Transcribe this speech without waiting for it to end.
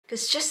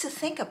Because just to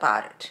think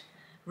about it,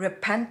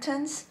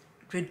 repentance,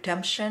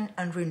 redemption,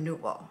 and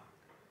renewal.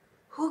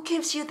 Who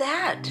gives you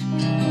that?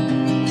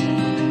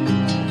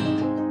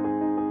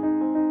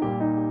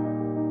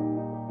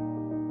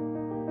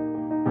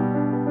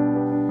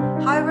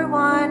 Hi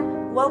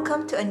everyone,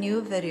 welcome to a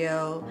new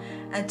video,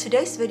 and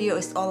today's video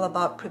is all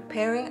about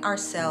preparing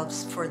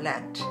ourselves for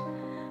Lent.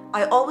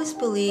 I always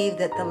believe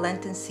that the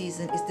Lenten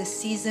season is the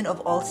season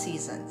of all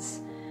seasons,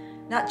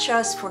 not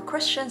just for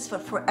Christians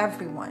but for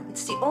everyone.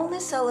 It's the only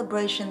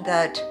celebration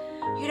that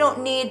you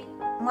don't need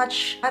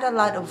not a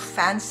lot of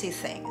fancy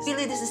things.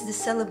 Really, this is the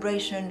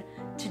celebration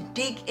to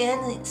dig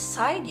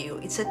inside you.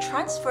 It's a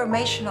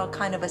transformational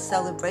kind of a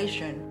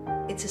celebration.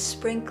 It's a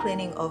spring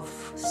cleaning of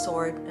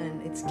sort,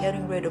 and it's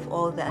getting rid of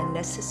all the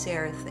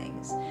unnecessary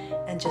things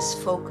and just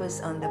focus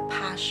on the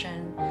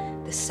passion,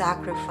 the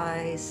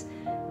sacrifice,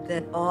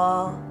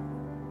 all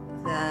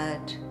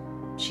that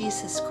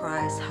Jesus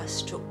Christ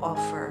has to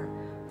offer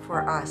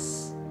for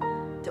us.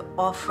 The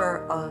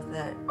offer of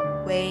the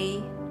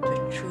way,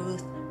 the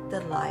truth,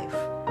 the life,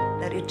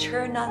 that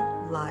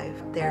eternal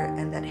life there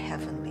and that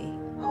heavenly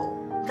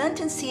home.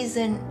 Lenten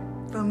season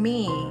for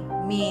me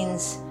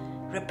means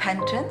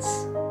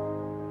repentance,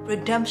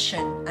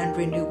 redemption, and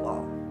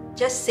renewal.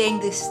 Just saying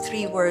these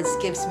three words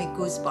gives me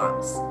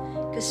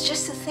goosebumps, because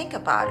just to think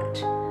about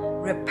it,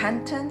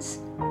 repentance,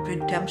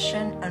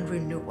 redemption, and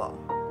renewal.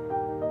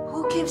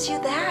 Who gives you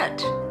that?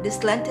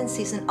 This Lenten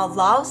season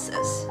allows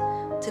us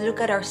to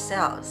look at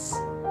ourselves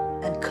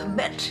and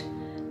commit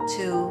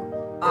to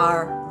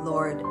our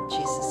Lord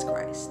Jesus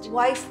Christ.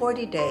 Why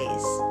 40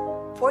 days?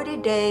 40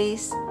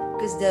 days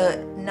because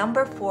the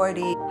number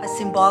 40 has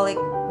symbolic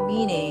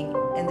meaning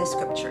in the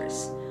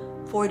scriptures.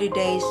 40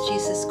 days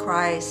Jesus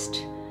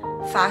Christ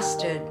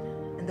fasted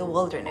in the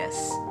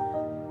wilderness.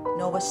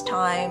 Noah's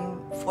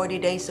time, 40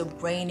 days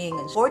of reigning,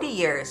 and 40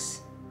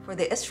 years for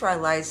the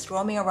Israelites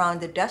roaming around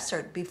the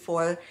desert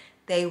before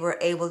they were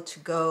able to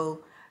go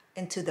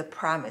into the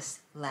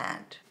promised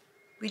land.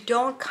 We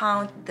don't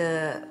count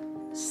the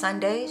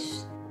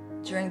Sundays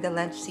during the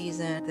Lent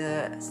season.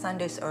 The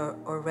Sundays are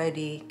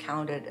already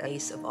counted as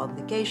days of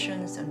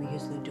obligations, and we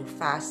usually do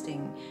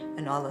fasting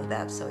and all of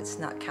that, so it's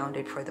not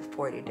counted for the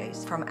 40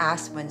 days from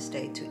Ash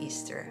Wednesday to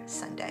Easter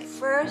Sunday.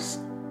 First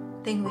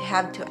thing we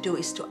have to do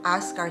is to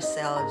ask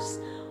ourselves,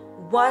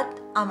 what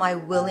am I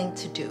willing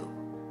to do?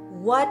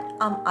 What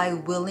am I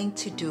willing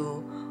to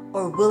do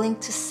or willing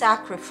to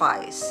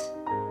sacrifice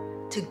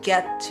to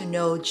get to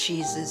know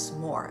Jesus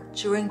more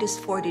during these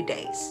 40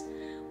 days?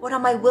 What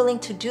am I willing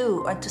to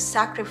do and to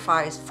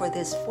sacrifice for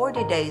these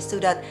 40 days so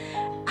that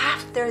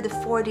after the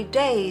 40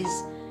 days,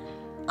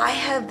 I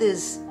have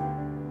this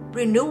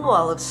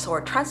renewal of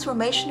sort,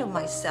 transformation of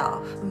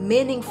myself,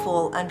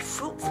 meaningful and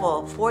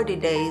fruitful 40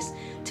 days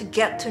to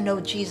get to know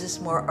Jesus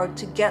more or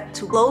to get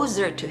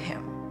closer to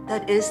Him?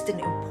 That is the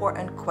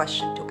important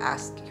question to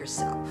ask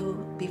yourself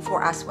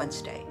before Ash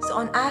Wednesday. So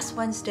on Ash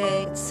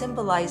Wednesday, it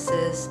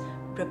symbolizes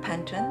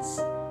repentance,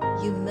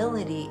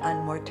 humility,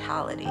 and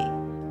mortality.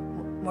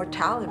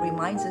 Mortality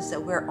reminds us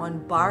that we're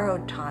on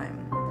borrowed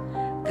time.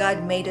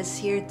 God made us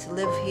here to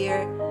live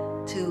here,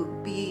 to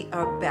be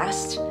our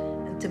best,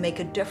 and to make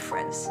a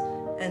difference,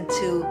 and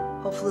to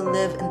hopefully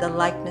live in the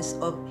likeness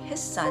of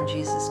His Son,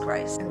 Jesus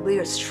Christ. And we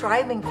are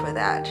striving for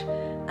that.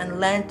 And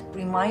Lent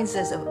reminds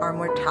us of our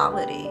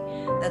mortality.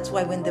 That's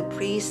why when the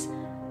priest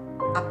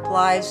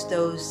applies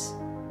those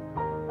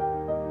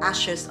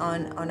ashes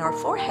on our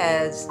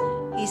foreheads,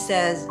 he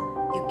says,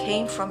 "You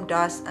came from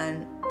dust,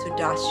 and to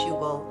dust you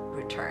will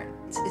return."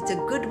 It's a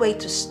good way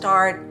to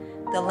start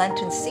the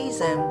Lenten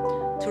season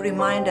to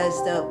remind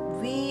us that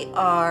we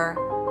are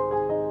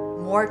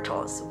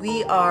mortals,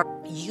 we are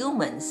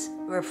humans,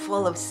 we're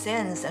full of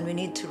sins, and we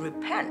need to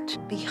repent.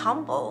 Be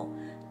humble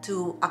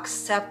to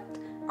accept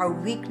our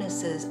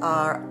weaknesses,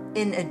 our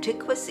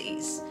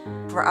inadequacies,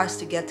 for us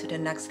to get to the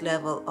next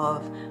level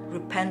of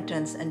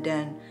repentance, and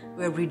then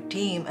we're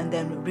redeemed, and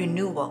then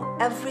renewal.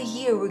 Every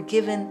year we're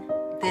given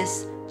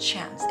this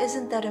chance.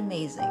 Isn't that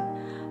amazing?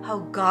 How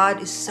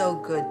God is so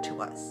good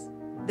to us.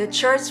 The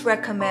church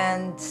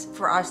recommends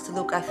for us to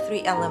look at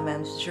 3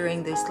 elements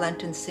during this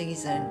Lenten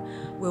season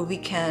where we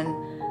can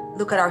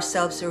look at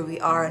ourselves where we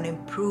are and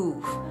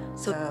improve.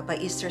 So by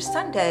Easter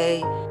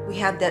Sunday, we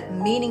have that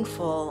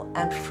meaningful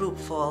and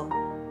fruitful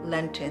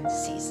Lenten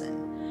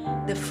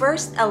season. The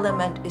first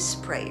element is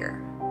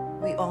prayer.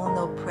 We all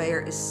know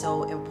prayer is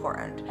so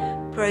important.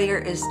 Prayer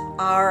is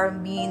our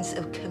means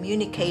of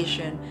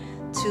communication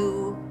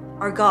to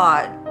our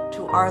God,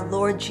 to our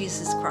Lord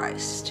Jesus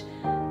Christ.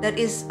 That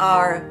is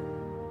our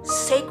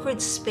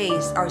sacred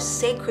space, our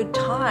sacred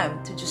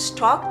time to just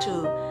talk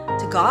to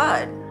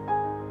God,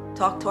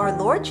 talk to our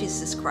Lord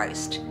Jesus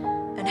Christ,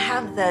 and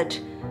have that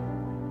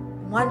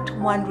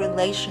one-to-one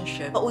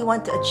relationship. What we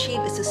want to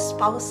achieve is a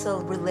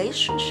spousal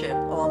relationship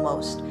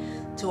almost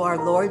to our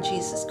Lord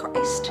Jesus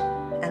Christ,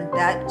 and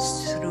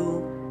that's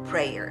through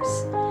prayers.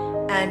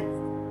 And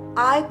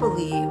I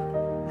believe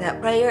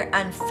that prayer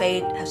and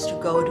faith has to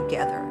go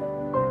together.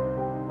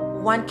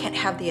 one can't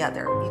have the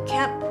other. You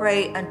can't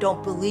pray and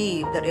don't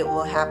believe that it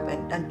will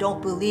happen, and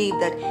don't believe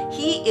that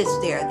He is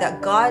there,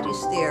 that God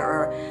is there,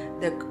 or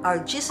that our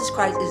Jesus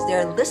Christ is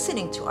there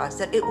listening to us,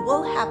 that it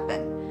will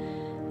happen.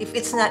 If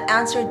it's not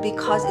answered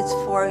because it's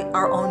for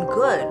our own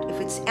good,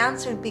 if it's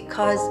answered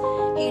because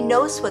He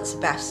knows what's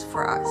best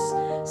for us.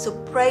 So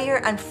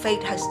prayer and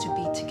faith has to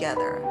be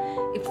together.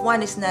 If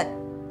one is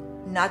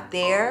not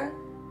there,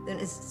 then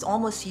it's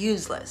almost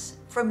useless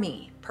for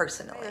me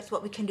personally. That's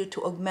what we can do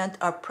to augment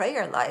our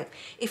prayer life.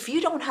 If you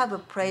don't have a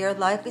prayer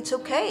life, it's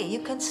okay. You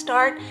can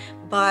start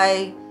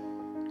by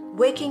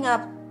waking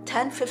up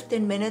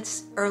 10-15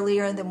 minutes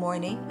earlier in the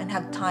morning and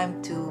have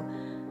time to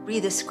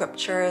read the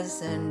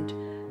scriptures and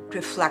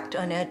reflect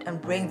on it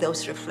and bring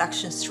those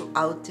reflections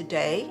throughout the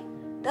day.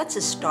 That's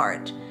a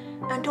start.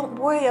 And don't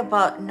worry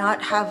about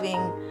not having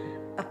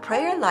a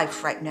prayer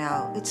life right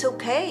now. It's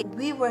okay.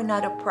 We were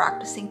not a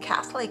practicing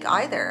Catholic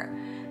either.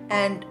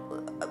 And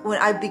when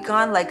I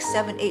began like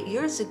 7-8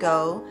 years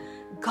ago,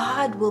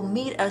 God will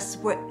meet us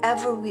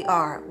wherever we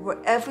are.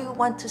 Wherever we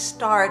want to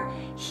start,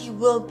 He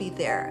will be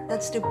there.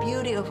 That's the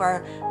beauty of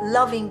our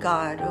loving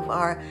God, of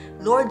our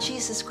Lord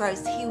Jesus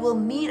Christ. He will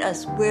meet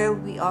us where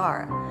we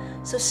are.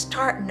 So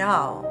start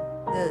now.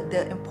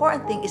 The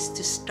important thing is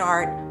to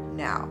start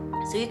now.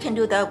 So you can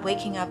do that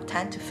waking up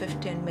 10 to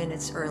 15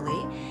 minutes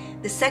early.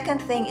 The second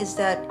thing is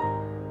that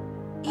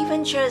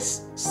even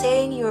just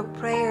saying your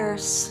prayer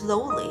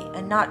slowly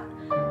and not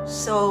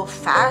so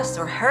fast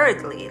or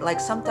hurriedly. Like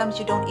sometimes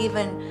you don't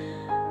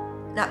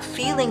even not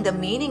feeling the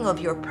meaning of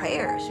your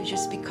prayers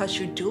just because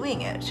you're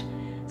doing it.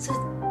 So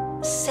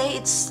say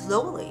it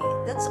slowly.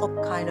 That's all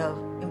kind of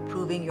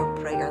improving your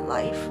prayer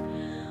life.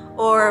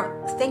 Or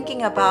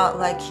thinking about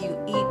like you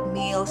eat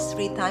meals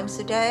 3 times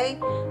a day,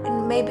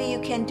 and maybe you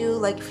can do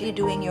like if you're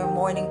doing your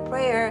morning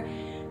prayer,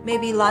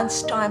 maybe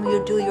lunchtime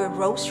you do your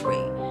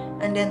rosary,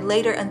 and then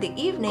later in the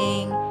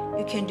evening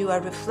you can do a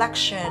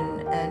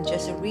reflection and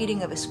just a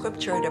reading of a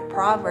scripture, the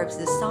Proverbs,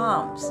 the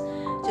Psalms,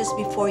 just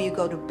before you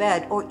go to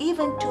bed, or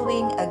even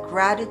doing a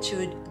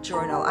gratitude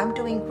journal. I'm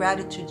doing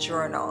gratitude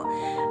journal,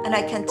 and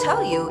I can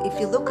tell you, if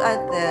you look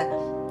at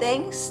the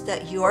things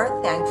that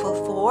you're thankful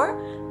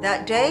for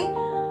that day,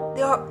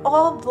 they are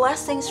all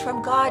blessings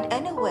from God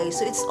anyway.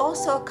 So it's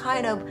also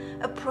kind of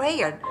a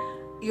prayer.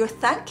 You're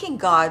thanking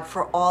God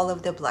for all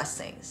of the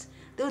blessings.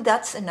 Though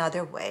that's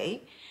another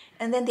way.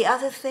 And then the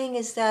other thing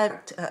is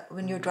that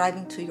when you're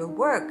driving to your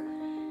work,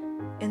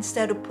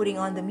 instead of putting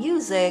on the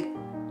music,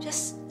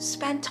 just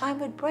spend time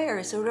with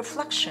prayers or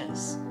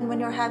reflections. And when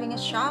you're having a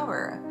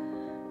shower,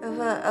 of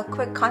a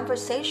quick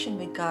conversation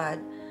with God.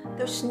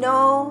 There's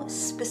no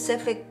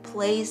specific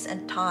place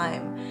and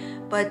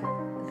time, but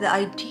the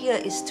idea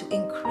is to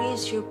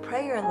increase your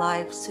prayer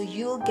life so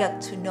you'll get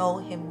to know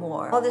Him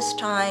more. All these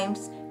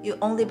times you've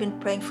only been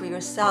praying for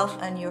yourself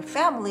and your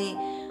family,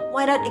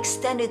 why not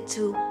extend it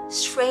to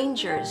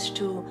strangers,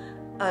 to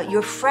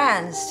your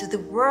friends, to the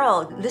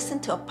world? Listen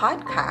to a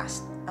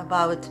podcast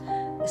about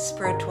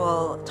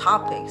spiritual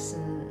topics,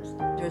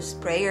 and there's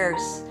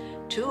prayers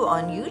too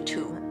on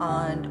YouTube,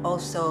 and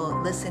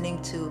also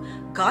listening to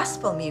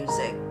gospel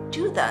music.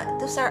 Do that.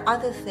 Those are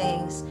other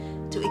things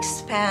to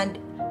expand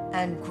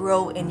and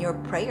grow in your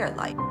prayer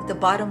life. The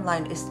bottom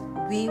line is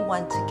we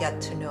want to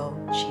get to know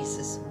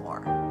Jesus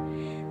more.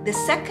 The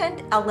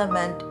second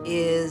element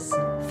is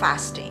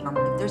fasting.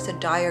 If there's a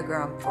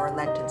diagram for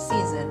Lenten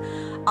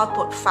season, I'll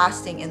put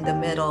fasting in the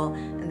middle,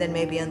 and then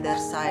maybe on the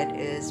side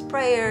is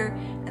prayer,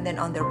 and then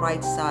on the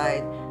right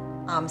side,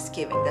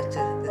 almsgiving. That's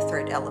the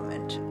third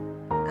element.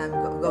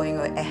 I'm going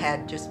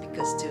ahead just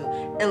because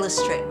to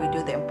illustrate we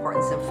do the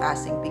importance of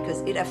fasting,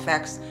 because it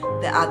affects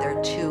the other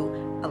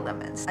two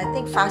elements. I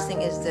think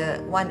fasting is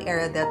the one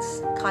area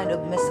that's kind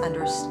of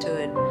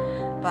misunderstood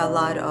by a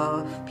lot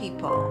of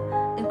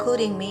people,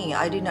 including me.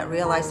 I did not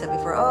realize that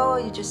before. Oh,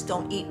 you just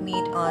don't eat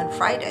meat on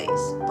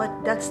Fridays.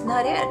 But that's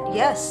not it.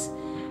 Yes,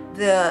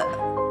 the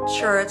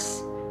church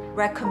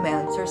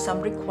recommends, or some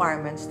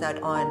requirements,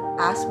 that on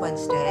Ash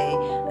Wednesday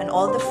and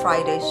all the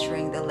Fridays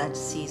during the Lent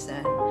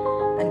season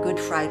and Good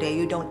Friday,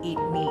 you don't eat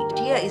meat.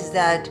 The idea is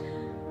that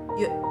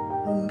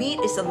meat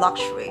is a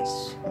luxury.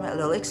 It's a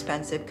little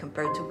expensive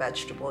compared to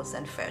vegetables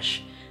and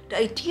fish. The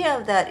idea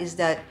of that is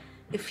that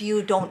if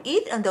you don't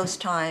eat on those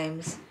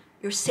times,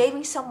 you're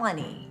saving some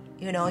money.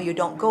 You know, you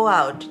don't go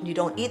out, you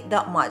don't eat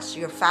that much,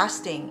 you're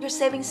fasting, you're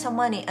saving some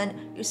money,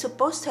 and you're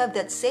supposed to have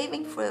that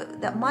saving for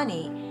that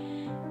money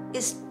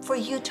is for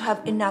you to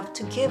have enough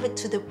to give it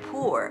to the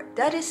poor.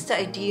 That is the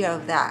idea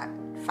of that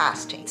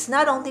fasting. It's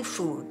not only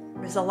food.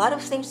 There's a lot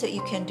of things that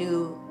you can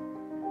do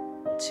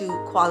to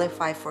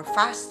qualify for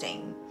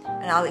fasting,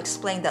 and I'll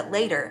explain that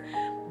later.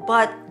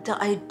 But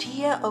the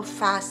idea of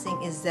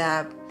fasting is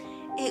that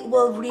it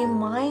will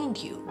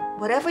remind you,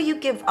 whatever you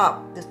give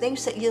up, the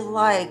things that you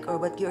like or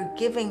what you're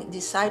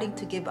deciding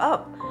to give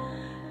up,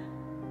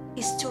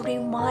 is to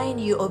remind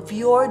you of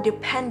your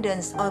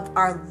dependence of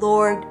our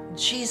Lord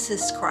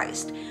Jesus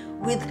Christ.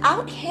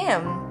 Without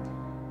Him,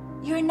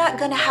 you're not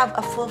gonna have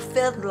a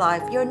fulfilled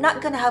life. You're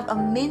not gonna have a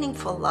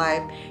meaningful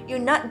life. You're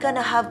not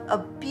gonna have a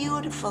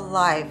beautiful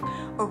life,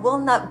 or will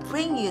not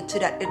bring you to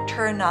that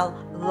eternal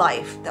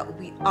life that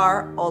we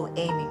are all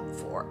aiming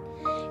for.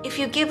 If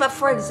you give up,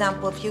 for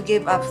example, if you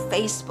give up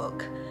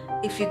Facebook,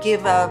 if you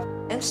give up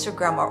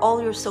Instagram or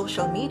all your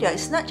social media,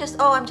 it's not just,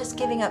 oh, I'm just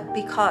giving up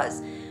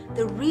because.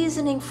 The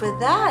reasoning for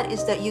that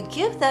is that you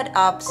give that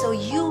up so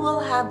you will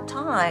have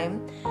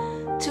time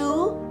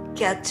to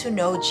get to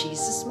know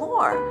Jesus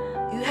more.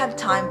 You have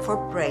time for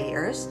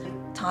prayers,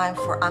 time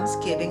for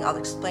almsgiving. I'll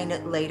explain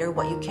it later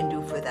what you can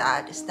do for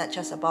that. It's not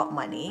just about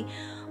money.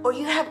 Or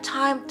you have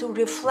time to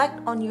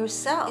reflect on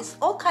yourself. It's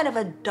all kind of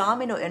a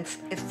domino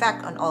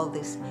effect on all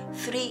these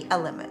three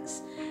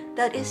elements.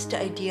 That is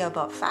the idea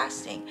about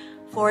fasting.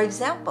 For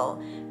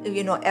example,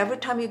 every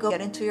time you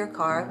get into your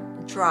car,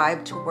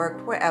 drive to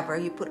work, wherever,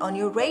 you put on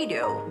your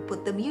radio, you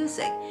put the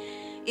music.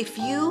 If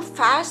you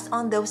fast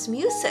on those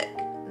music,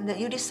 that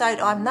you decide,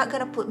 oh, I'm not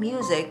going to put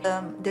music,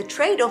 the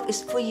trade-off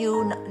is for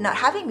you not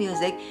having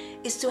music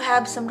is to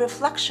have some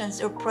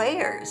reflections or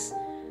prayers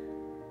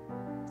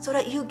so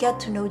that you get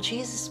to know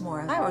Jesus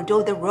more, or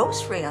do the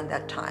rosary on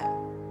that time.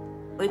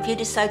 Or if you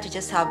decide to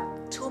just have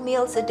 2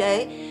 meals a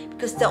day,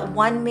 because that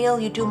one meal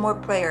you do more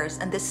prayers,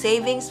 and the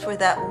savings for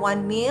that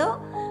one meal,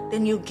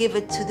 then you give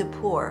it to the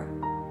poor.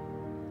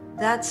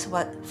 That's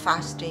what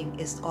fasting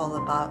is all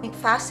about.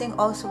 Fasting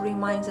also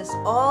reminds us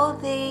all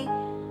the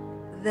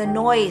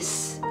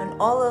noise and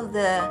all of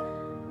the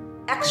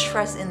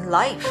extras in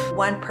life.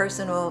 One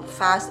person will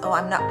fast, oh,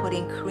 I'm not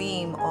putting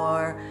cream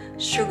or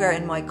sugar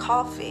in my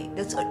coffee.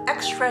 That's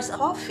extras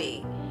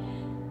coffee.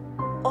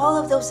 All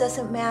of those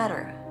doesn't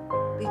matter,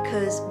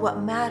 because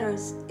what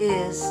matters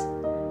is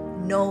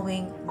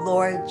knowing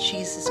Lord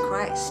Jesus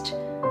Christ,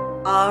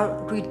 our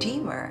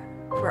Redeemer,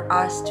 for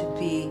us to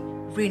be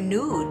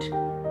renewed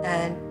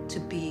and to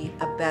be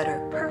a better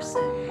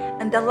person.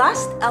 And the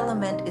last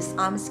element is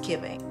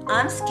almsgiving.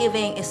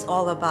 Almsgiving is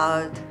all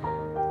about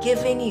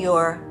giving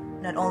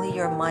not only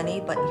your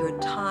money, but your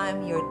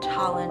time, your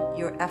talent,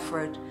 your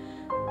effort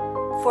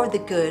for the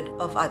good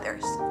of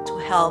others, to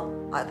help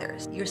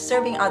others. You're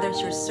serving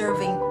others, you're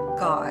serving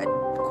God.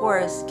 Of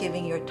course,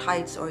 giving your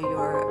tithes or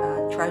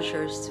your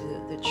treasures to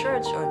the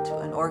church or to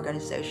an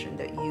organization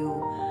that you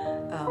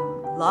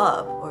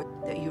love or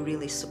that you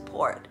really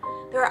support.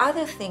 There are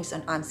other things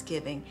on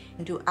almsgiving. You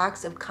can do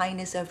acts of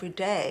kindness every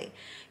day.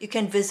 You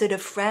can visit a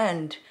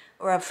friend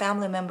or a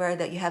family member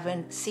that you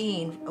haven't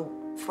seen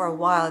for a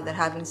while that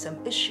having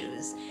some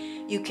issues.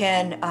 You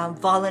can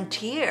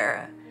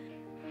volunteer.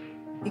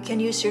 You can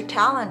use your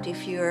talent.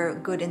 If you're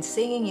good in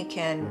singing, you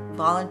can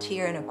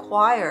volunteer in a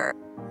choir.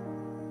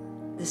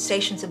 The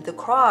Stations of the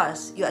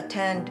Cross, you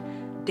attend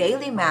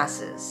daily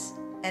masses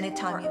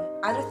anytime.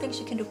 Other things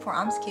you can do for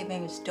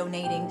almsgiving is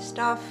donating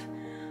stuff,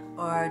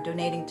 or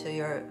donating to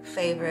your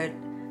favorite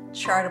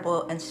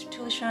charitable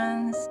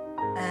institutions,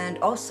 and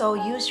also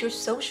use your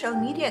social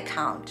media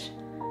account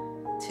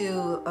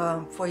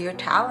for your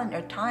talent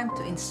or time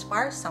to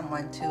inspire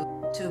someone,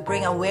 to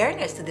bring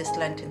awareness to this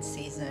Lenten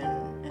season.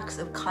 Acts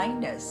of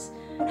kindness.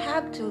 You don't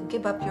have to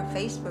give up your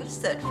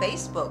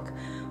Facebook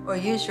or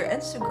use your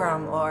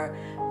Instagram or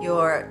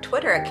your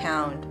Twitter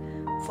account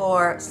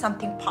for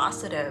something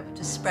positive,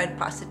 to spread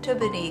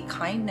positivity,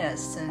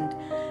 kindness, and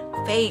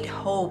faith,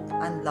 hope,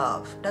 and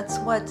love. That's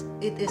what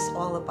it is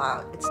all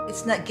about.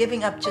 It's not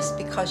giving up just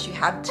because you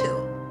have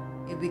to,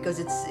 because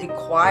it's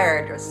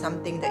required or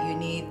something that you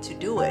need to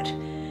do it.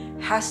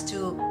 It has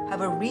to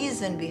have a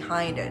reason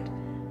behind it.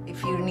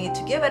 If you need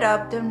to give it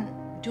up, then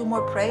do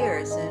more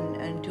prayers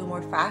and do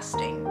more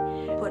fasting.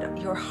 Put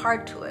your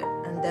heart to it,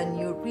 and then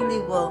you really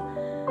will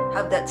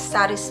have that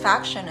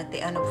satisfaction at the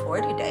end of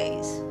 40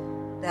 days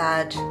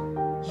that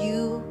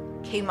you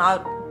came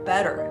out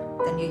better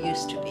than you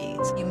used to be.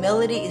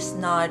 Humility is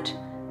not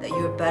that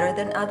you're better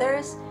than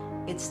others,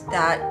 it's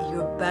that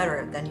you're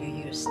better than you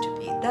used to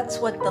be. That's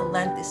what the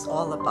Lent is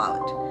all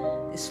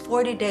about. It's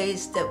 40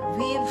 days that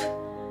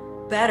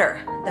we've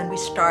better than we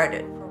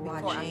started. For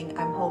watching,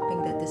 I'm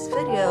hoping that this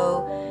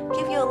video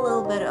give you a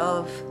little bit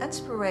of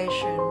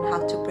inspiration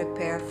how to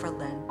prepare for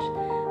Lent.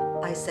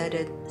 I said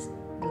it,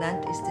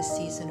 Lent is the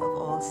season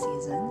of all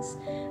seasons,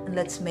 and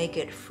let's make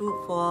it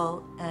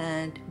fruitful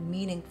and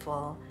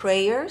meaningful.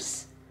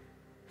 Prayers,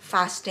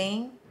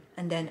 fasting,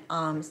 and then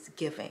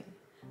almsgiving.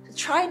 So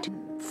try to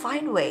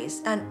find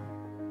ways, and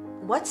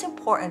what's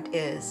important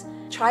is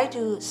try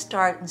to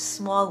start in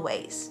small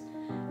ways.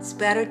 It's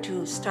better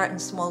to start in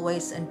small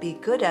ways and be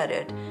good at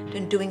it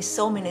than doing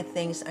so many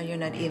things and you're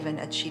not even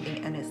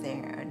achieving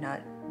anything or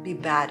not be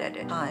bad at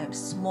it.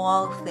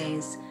 Small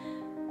things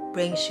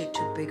brings you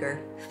to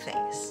bigger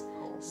things.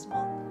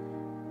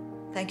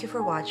 Thank you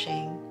for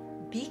watching.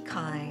 Be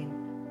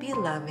kind, be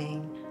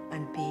loving,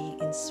 and be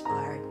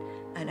inspired.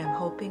 And I'm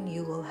hoping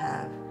you will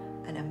have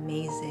an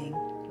amazing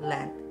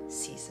Lent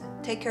season.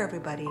 Take care,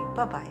 everybody.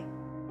 Bye-bye.